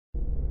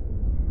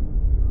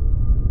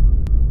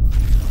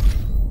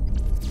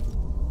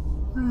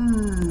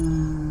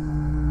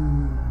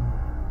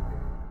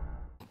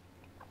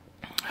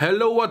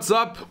Hello, what's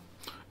up?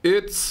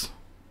 It's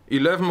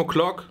 11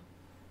 o'clock,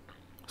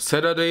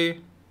 Saturday,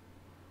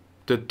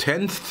 the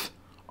 10th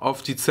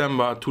of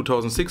December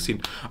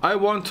 2016. I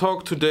want to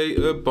talk today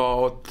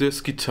about this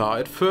guitar.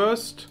 At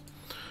first,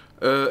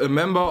 a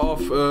member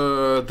of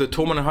the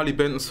Thomann and Harley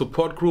Benton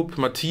support group,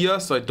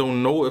 Matthias, I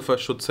don't know if I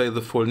should say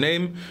the full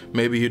name,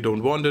 maybe he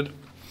don't want it,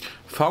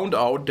 found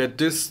out that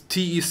this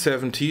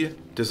TE70,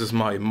 this is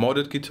my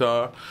modded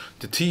guitar,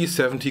 the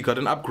TE70 got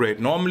an upgrade.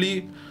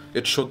 Normally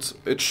it looks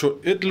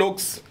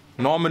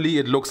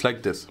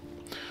like this,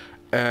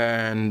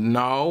 and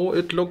now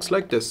it looks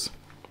like this.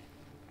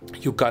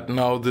 You got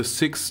now the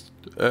 6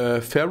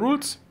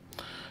 ferrules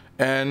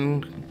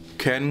and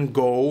can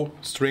go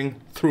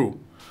string through.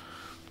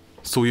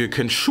 So you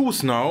can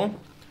choose now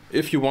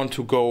if you want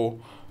to go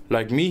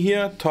like me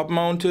here, top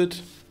mounted,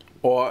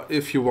 or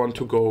if you want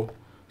to go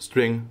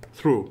string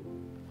through.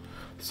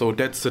 So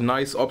that's a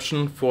nice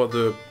option for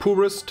the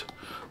purist,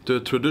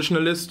 the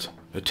traditionalist.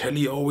 A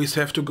telly always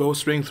have to go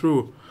string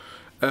through.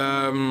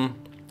 And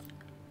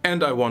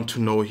I want to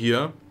know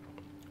here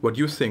what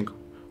you think.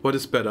 What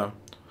is better?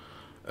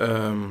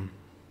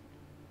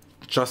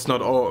 Just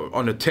not all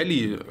on a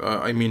telly,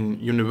 I mean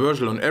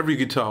universal on every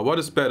guitar. What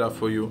is better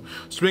for you?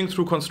 String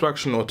through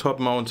construction or top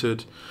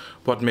mounted?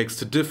 What makes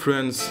the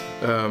difference?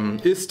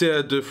 Is there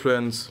a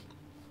difference?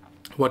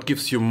 What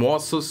gives you more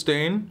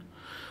sustain?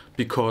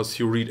 Because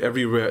you read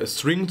everywhere a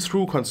string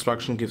through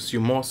construction gives you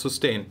more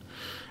sustain.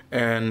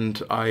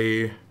 And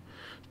I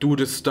do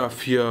this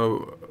stuff here.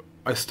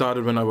 I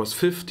started when I was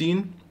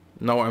 15.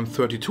 Now I'm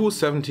 32,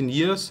 17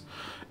 years.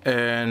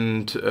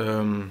 And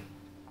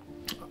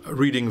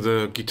reading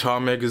the guitar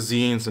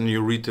magazines, and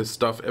you read this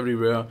stuff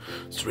everywhere.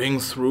 String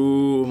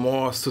through,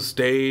 more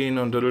sustain,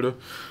 and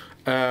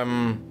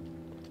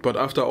but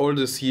after all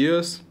these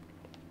years,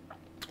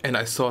 and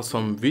I saw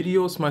some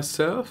videos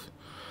myself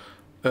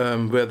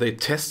where they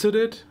tested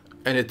it,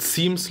 and it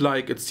seems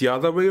like it's the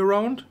other way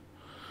around.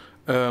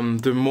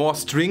 The more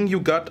string you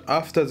got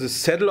after the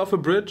saddle of a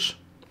bridge,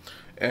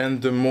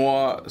 and the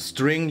more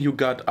string you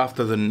got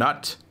after the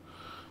nut,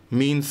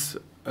 means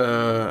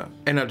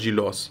energy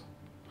loss.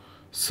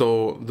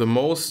 So the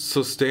most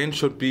sustain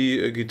should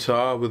be a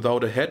guitar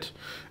without a head,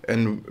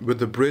 and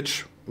with a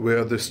bridge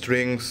where the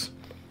strings,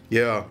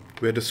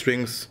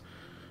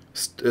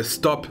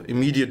 stop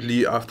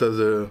immediately after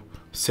the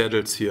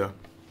saddles here.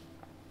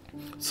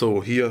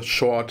 So here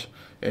short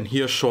and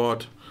here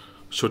short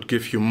should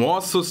give you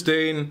more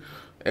sustain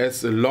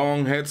as a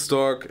long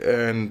headstock,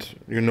 and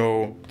you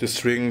know, the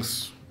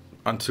strings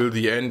until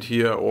the end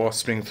here or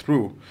string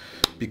through,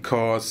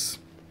 because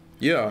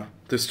yeah,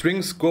 the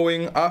strings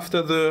going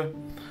after the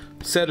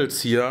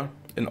saddles here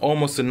in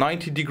almost a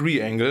 90-degree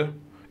angle,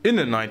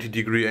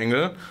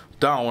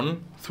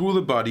 down through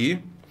the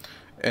body,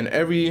 and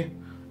every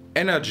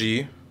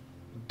energy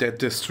that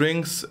the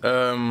strings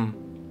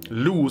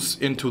lose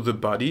into the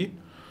body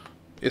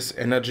is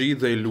energy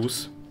they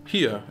lose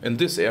here in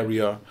this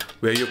area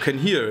where you can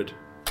hear it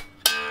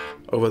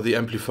over the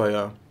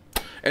amplifier.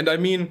 And I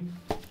mean,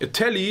 a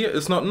telly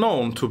is not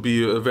known to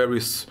be a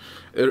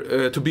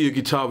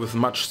guitar with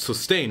much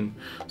sustain.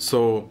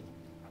 So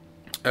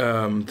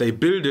they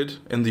built it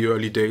in the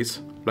early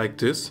days like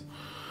this.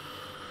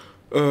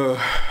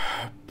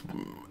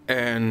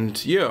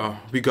 And yeah,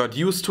 we got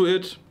used to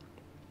it.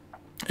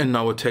 And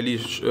now a telly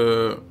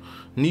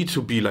need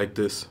to be like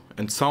this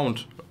and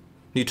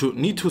need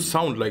to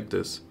sound like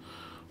this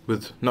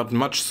with not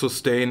much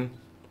sustain.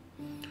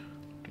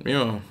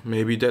 Yeah,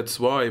 maybe that's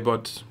why,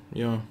 but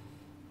yeah.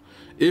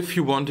 If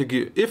you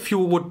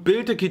would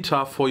build a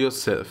guitar for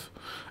yourself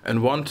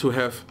and want to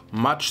have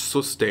much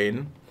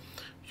sustain,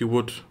 you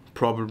would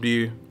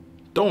probably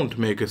don't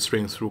make a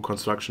string through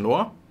construction,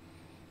 or?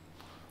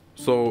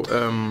 So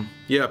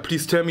yeah,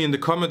 please tell me in the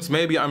comments,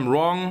 maybe I'm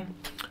wrong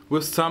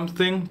with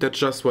something. That's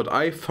just what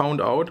I found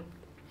out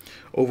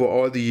over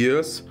all the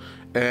years.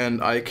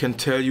 And I can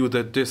tell you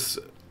that this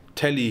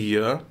telly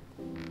here,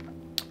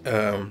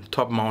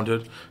 top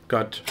mounted,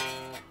 got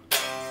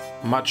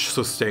much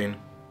sustain.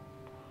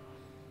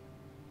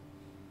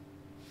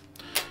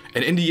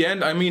 And in the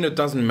end, I mean, it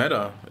doesn't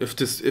matter if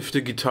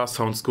the guitar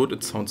sounds good,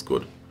 it sounds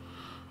good.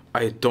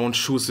 I don't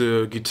choose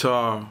a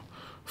guitar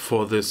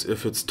for this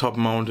if it's top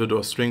mounted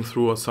or string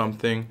through or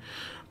something.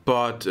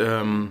 But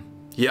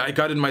yeah, I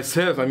got it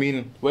myself. I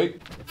mean,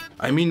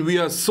 we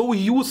are so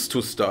used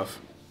to stuff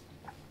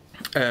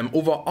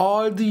over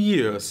all the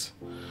years.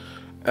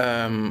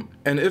 And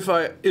if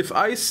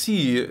I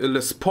see a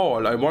Les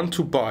Paul I want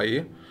to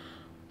buy,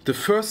 the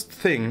first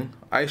thing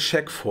I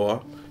check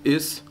for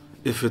is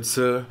if it's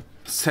a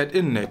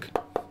set-in neck.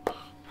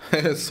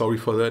 Sorry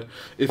for that.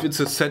 If it's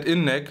a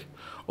set-in neck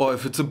or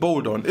if it's a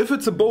bolt-on. If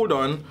it's a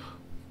bolt-on,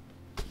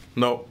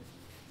 no.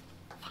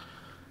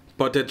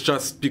 But that's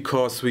just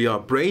because we are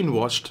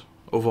brainwashed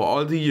over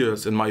all the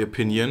years, in my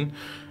opinion.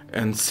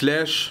 And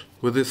Slash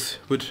with his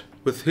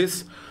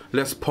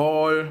Les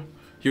Paul,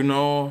 you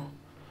know,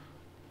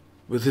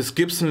 with his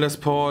Gibson Les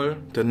Paul,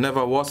 that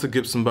never was a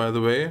Gibson, by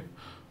the way.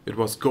 It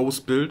was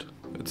ghost built.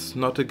 It's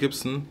not a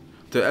Gibson.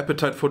 The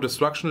Appetite for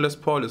Destruction Les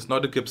Paul is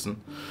not a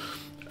Gibson.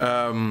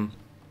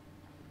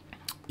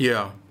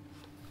 Yeah,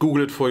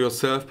 Google it for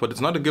yourself, but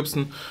it's not a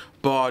Gibson.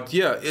 But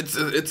yeah, it's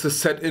a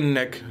set-in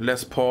neck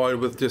Les Paul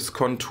with this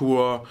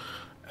contour,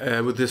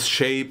 with this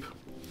shape.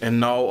 And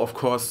now, of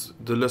course,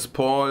 the Les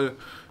Paul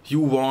you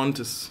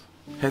want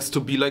has to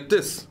be like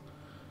this.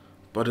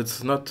 But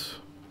it's not,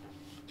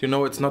 you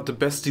know, it's not the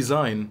best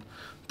design.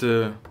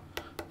 The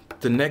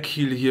neck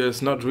heel here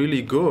is not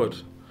really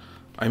good.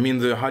 I mean,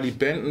 the Harley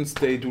Bentons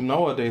they do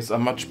nowadays are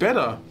much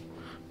better.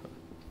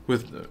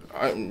 With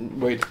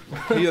wait,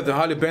 here the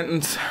Harley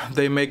Bentons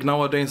they make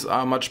nowadays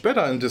are much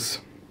better in this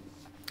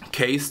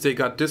case. They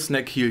got this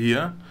neck heel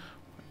here,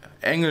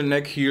 angle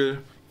neck heel,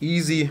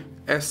 easy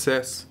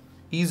access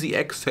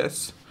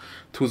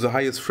to the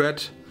highest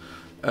fret,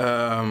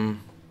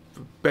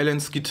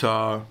 balanced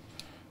guitar,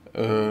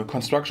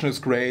 construction is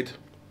great.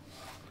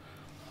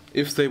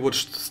 If they would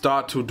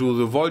start to do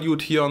the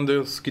volute here on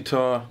this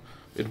guitar,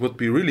 it would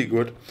be really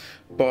good.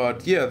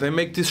 But yeah, they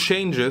make these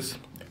changes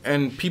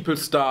and people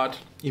start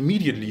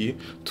immediately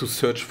to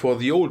search for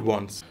the old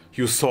ones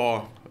you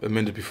saw a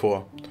minute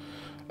before,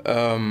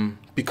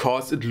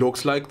 because it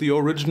looks like the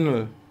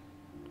original.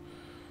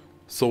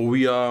 So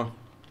we are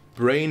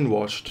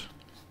brainwashed,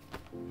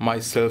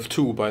 myself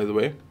too, by the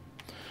way.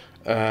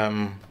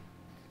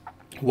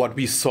 What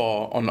we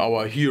saw on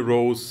our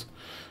heroes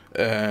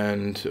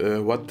and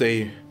what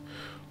they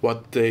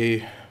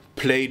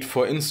played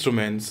for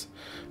instruments,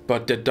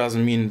 but that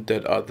doesn't mean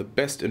that are the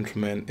best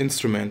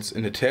instruments,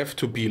 and it have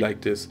to be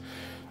like this.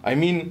 I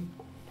mean,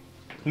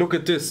 look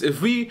at this.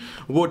 If we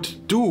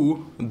would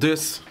do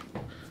this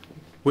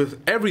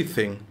with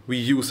everything we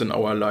use in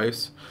our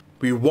lives,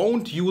 we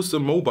won't use a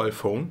mobile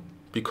phone,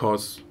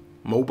 because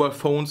mobile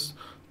phones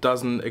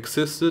doesn't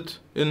existed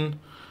in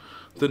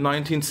the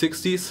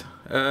 1960s.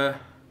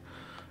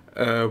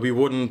 We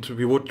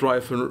would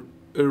drive a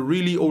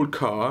really old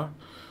car.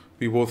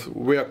 We would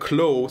wear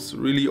clothes,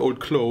 really old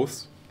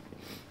clothes.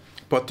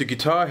 But the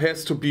guitar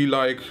has to be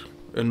like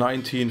a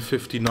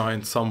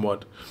 1959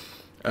 somewhat.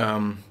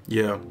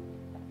 Yeah,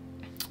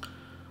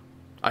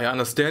 I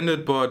understand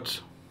it,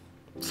 but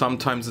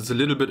sometimes it's a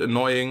little bit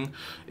annoying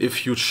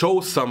if you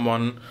show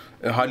someone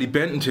a Harley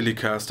Benton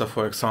Telecaster,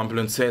 for example,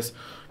 and says,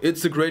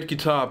 it's a great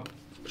guitar,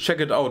 check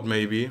it out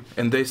maybe.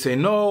 And they say,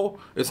 no,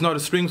 it's not a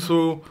string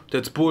through,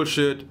 that's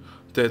bullshit,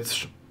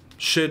 that's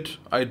shit,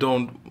 they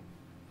don't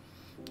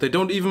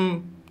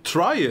even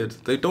try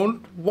it. They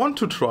don't want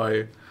to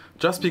try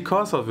just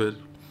because of it.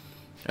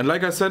 And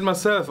like I said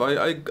myself,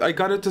 I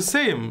got it the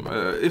same.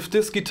 If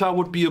this guitar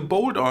would be a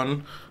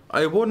bolt-on,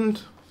 I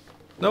wouldn't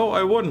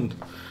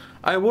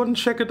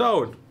check it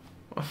out.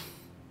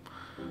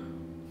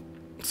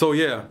 So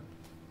yeah,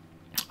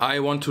 I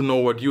want to know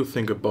what you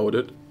think about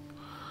it.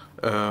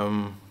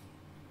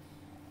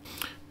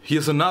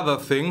 Here's another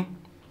thing.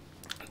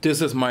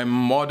 This is my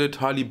modded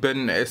Harley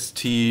Benton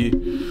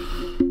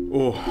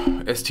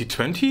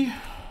ST20?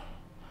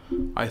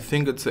 I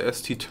think it's a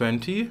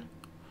ST20.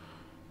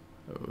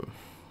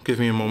 Give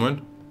me a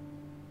moment.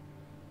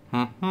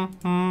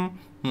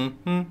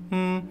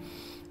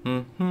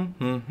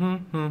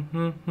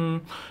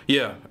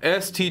 Yeah,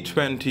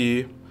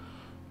 ST20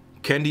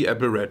 Candy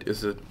Apple Red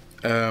is it.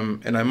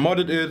 And I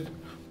modded it.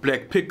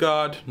 Black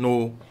pickguard,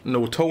 no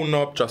tone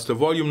knob, just a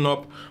volume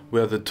knob,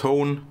 where the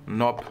tone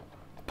knob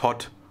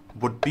pot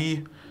would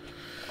be.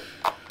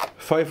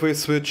 5-way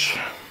switch.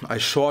 I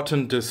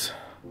shortened this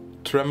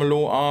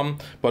tremolo arm,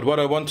 but what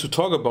I want to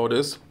talk about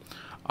is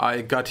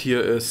I got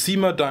here a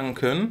Seymour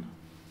Duncan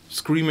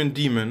Screamin'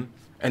 Demon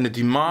and a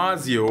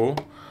DiMarzio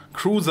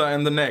Cruiser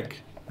in the neck.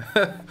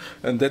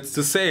 And that's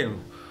the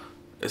same.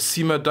 A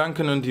Seymour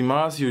Duncan and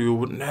DiMarzio you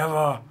would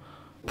never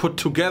put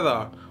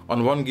together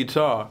on one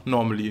guitar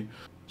normally.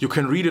 You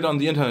can read it on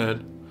the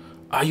internet.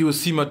 Are you a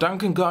Seymour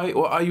Duncan guy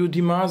or are you a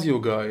DiMarzio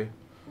guy?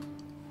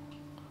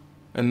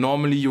 And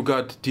normally you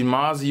got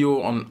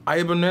DiMarzio on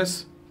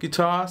Ibanez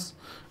guitars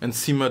and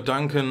Seymour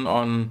Duncan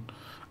on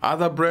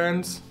other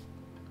brands.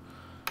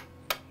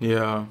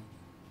 Yeah,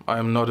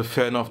 I'm not a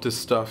fan of this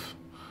stuff.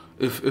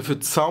 If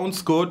it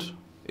sounds good,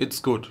 it's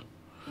good.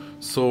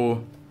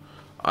 So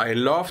I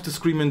love the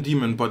Screamin'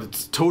 Demon, but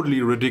it's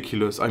totally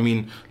ridiculous. I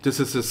mean, this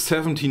is a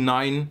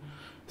 79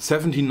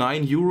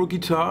 euro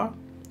guitar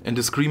and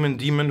the Screamin'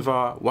 Demon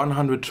was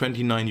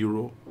 129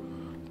 euro.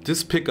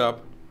 This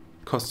pickup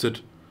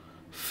costed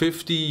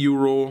 50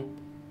 euro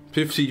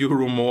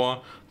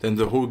more than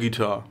the whole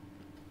guitar.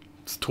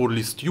 It's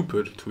totally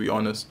stupid, to be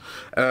honest.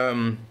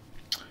 And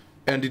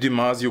the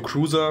DiMarzio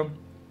Cruiser,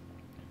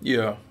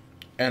 yeah.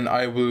 And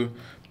I will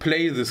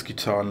play this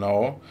guitar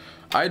now.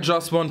 I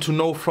just want to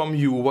know from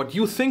you what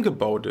you think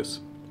about this.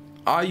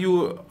 Are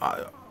you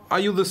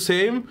the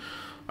same?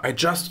 I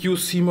just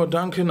use Seymour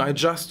Duncan, I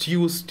just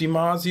use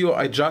DiMarzio,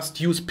 I just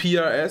use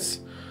PRS.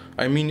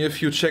 I mean,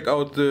 if you check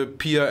out the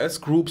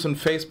PRS groups on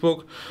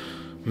Facebook,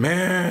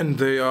 man,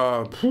 they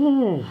are...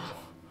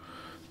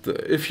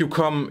 If you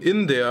come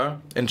in there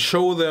and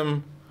show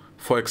them,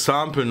 for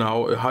example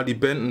now, a Harley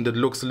Benton that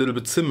looks a little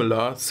bit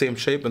similar, same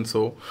shape and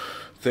so,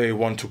 they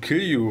want to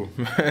kill you,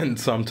 man,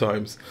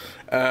 sometimes.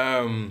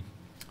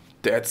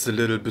 That's a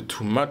little bit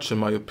too much in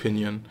my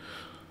opinion.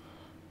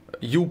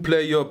 You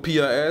play your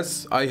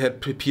PRS, I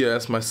had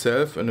PRS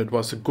myself and it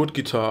was a good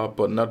guitar,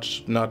 but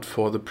not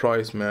for the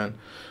price, man.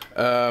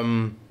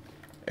 And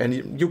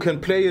you can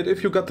play it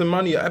if you got the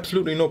money,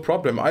 absolutely no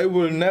problem. I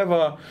will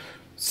never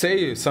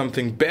say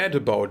something bad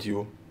about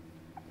you.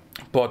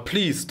 But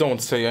please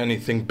don't say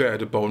anything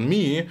bad about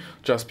me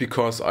just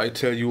because I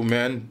tell you,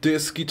 man,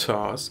 these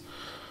guitars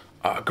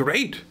are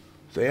great.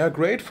 They are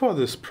great for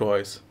this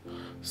price.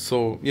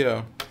 So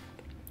yeah,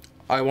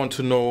 I want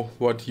to know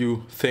what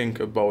you think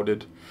about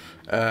it.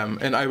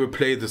 And I will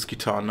play this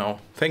guitar now.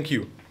 Thank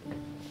you.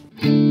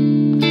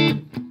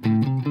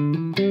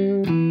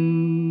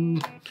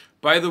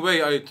 By the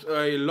way,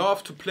 I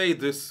love to play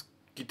these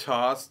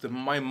guitars,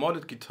 my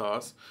modded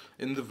guitars,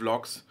 in the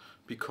vlogs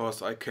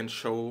because I can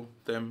show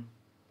them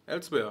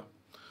elsewhere.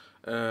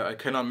 I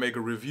cannot make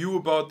a review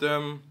about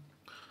them.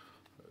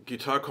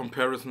 Guitar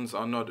comparisons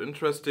are not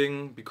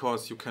interesting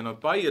because you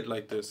cannot buy it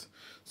like this.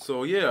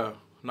 So yeah,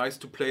 nice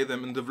to play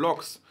them in the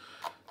vlogs.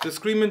 The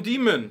Screamin'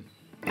 Demon.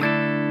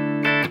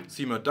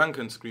 Seymour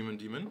Duncan Screamin'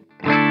 Demon.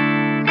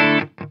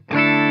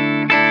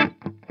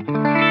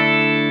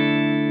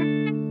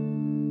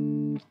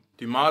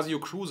 DiMarzio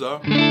Cruiser.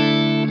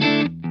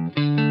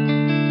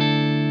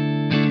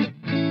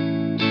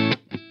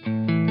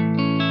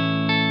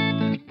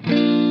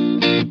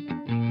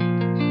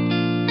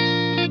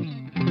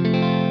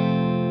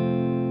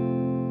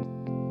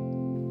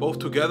 Both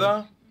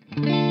together.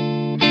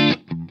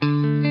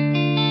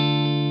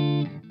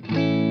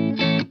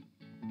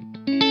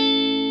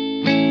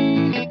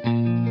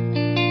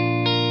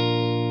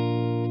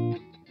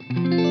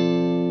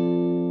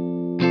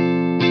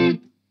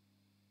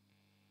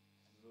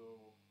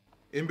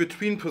 In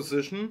between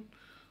position,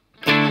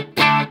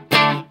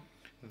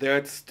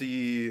 that's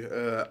the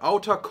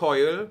outer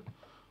coil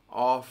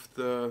of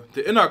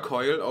the inner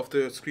coil of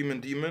the Screamin'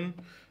 Demon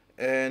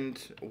and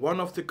one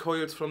of the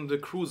coils from the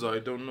Cruiser, I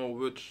don't know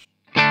which.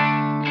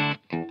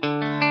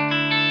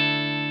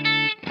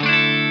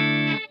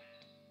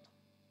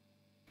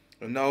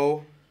 And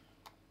now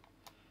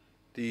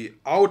the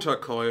outer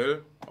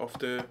coil of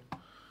the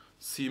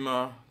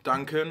Seymour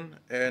Duncan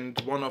and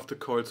one of the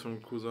coils from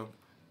the Cruiser.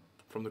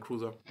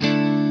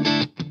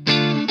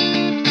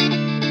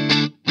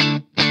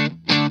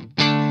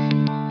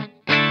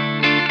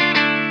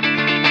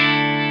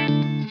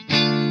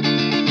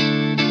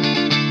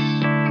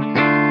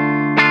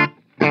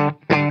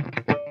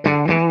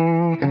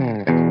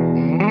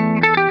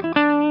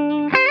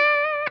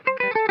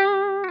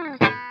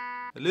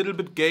 A little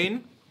bit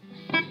gain.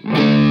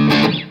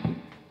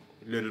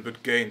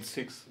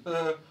 6.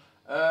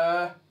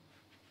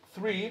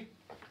 3.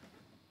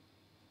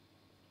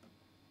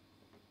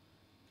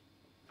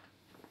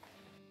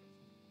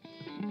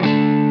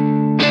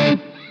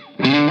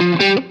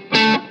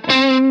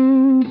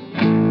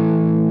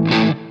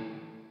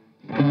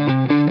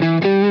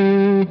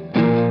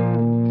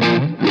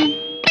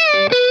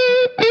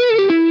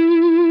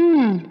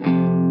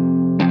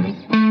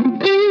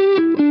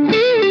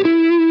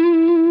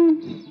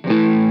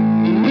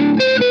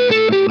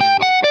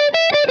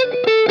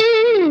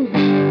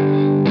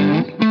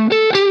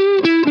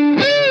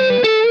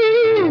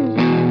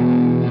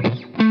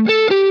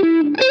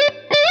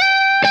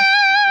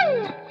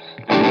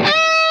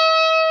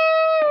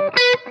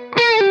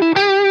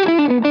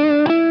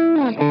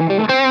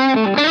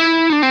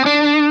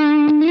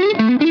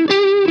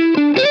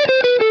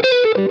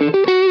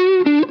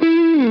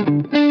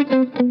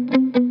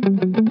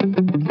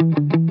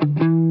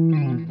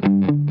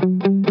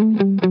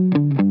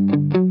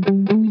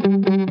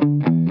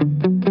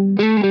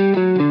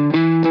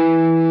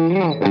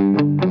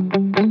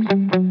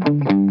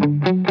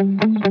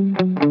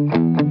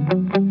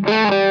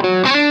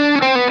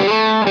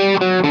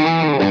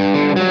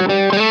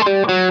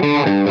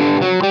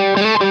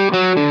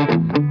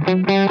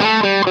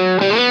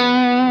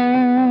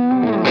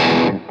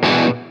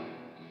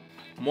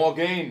 More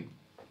gain.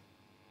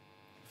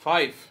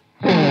 5.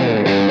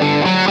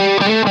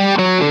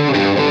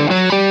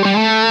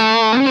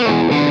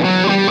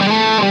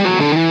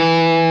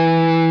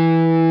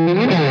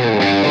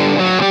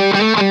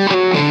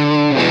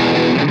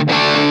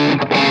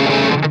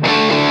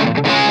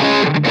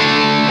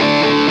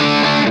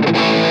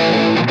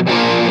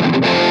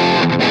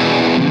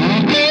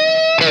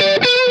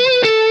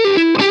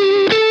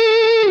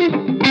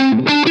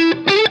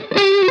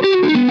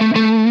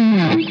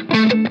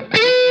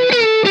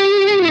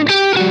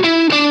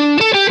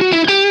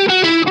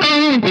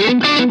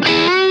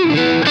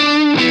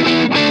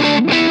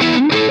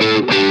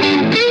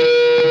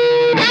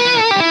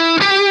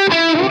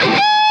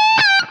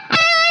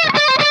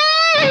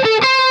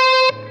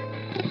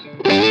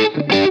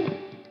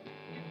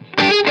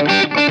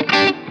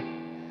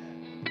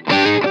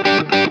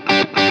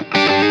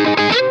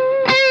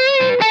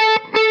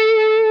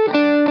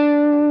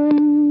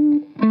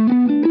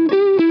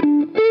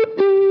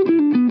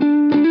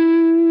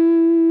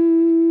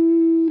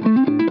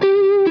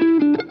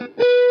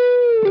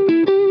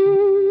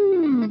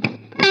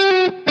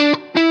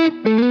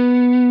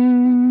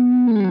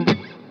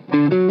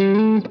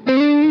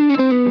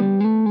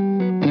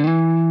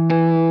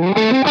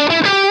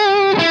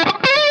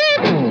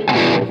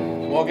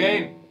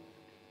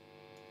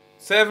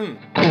 7.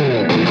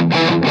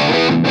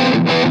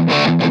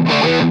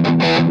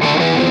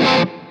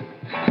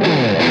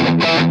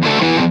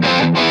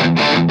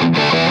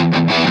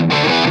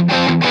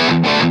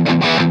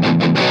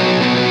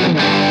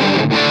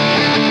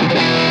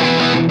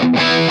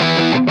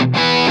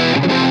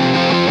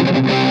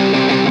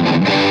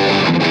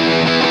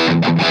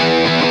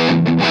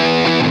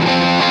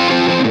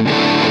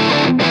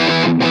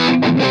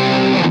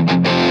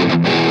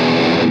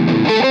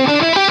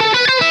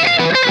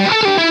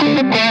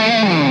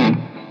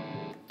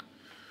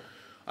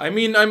 I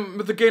mean, I'm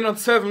with the gain on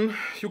 7.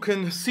 You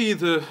can see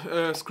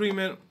the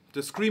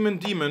screaming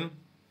demon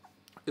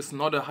is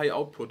not a high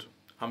output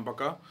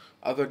humbucker.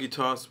 Other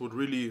guitars would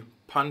really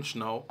punch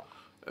now,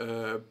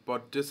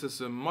 but this is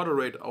a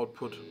moderate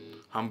output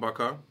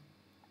humbucker.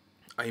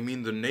 I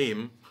mean, the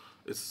name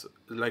is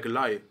like a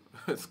lie.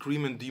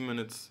 Screaming demon,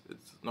 it's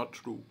not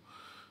true.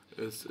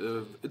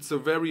 It's a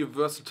very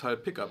versatile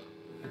pickup.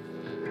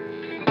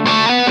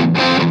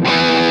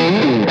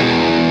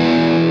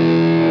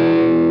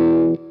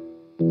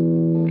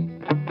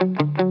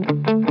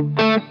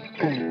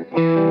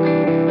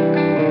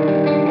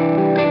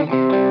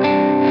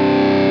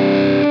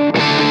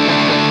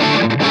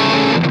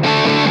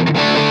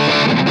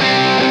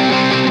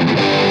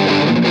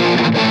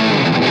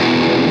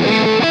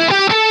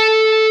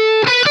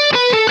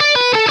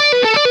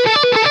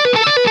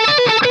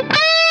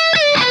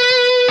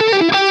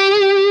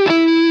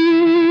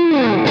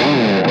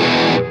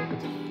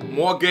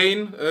 More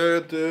gain,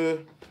 the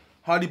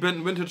Harley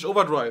Benton Vintage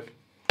Overdrive.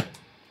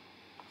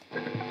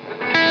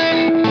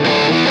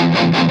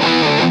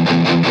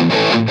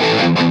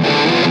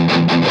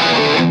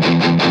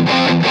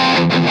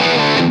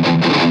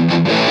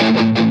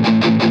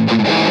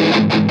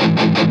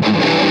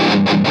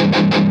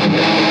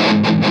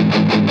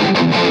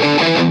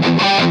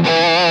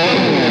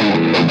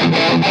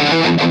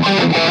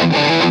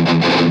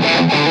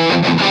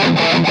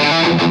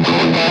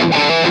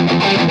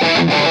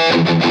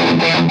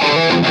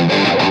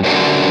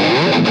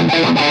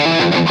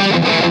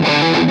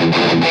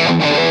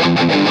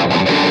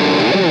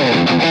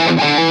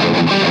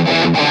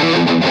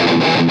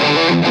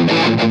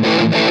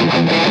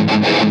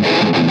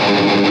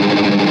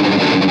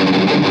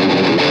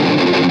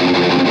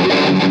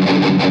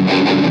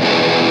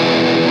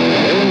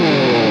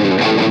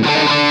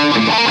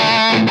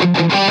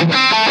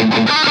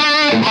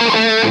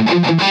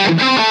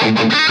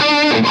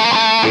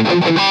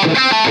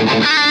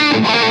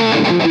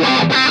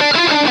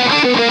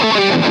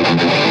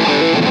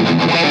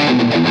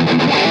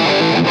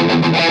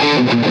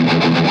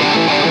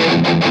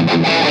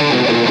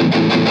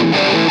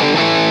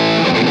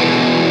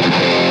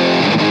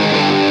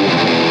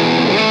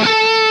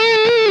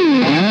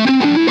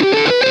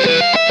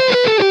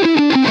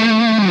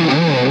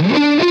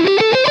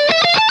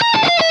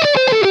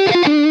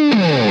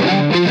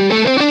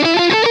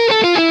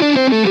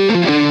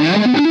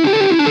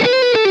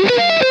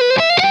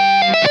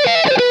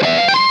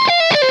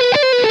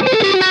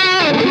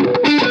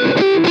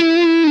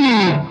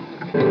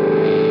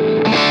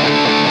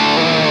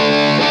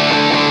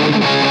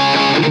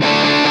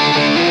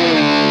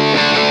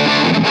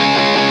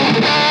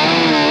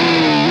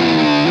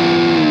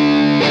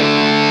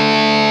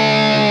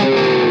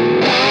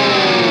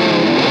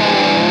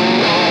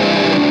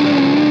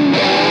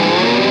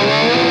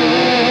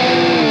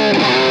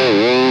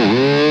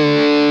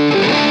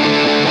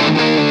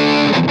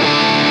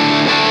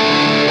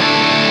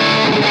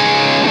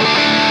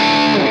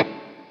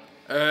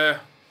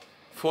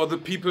 For the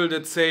people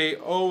that say,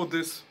 oh,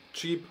 this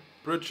cheap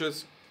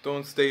bridges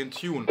don't stay in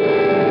tune.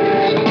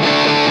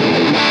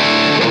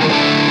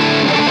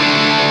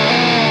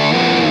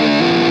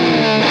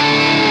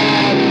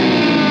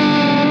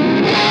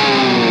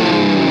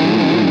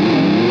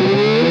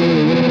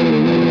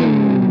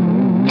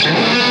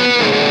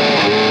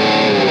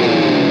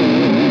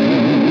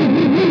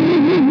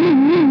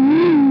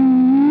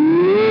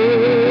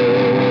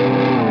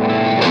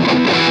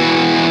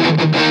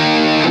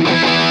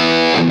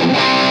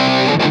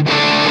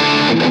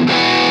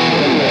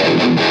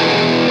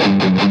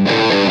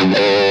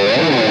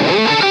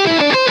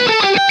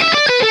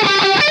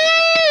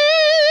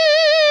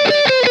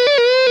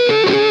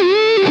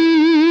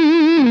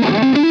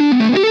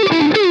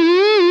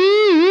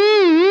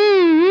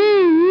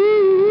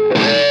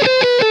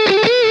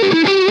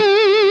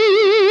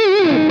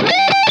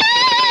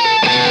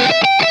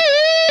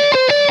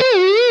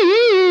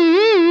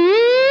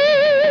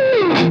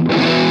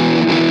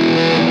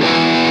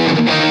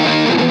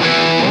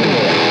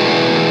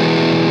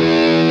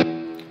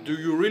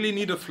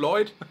 Need a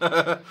Floyd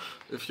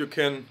if you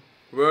can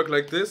work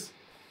like this.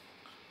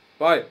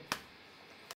 Bye.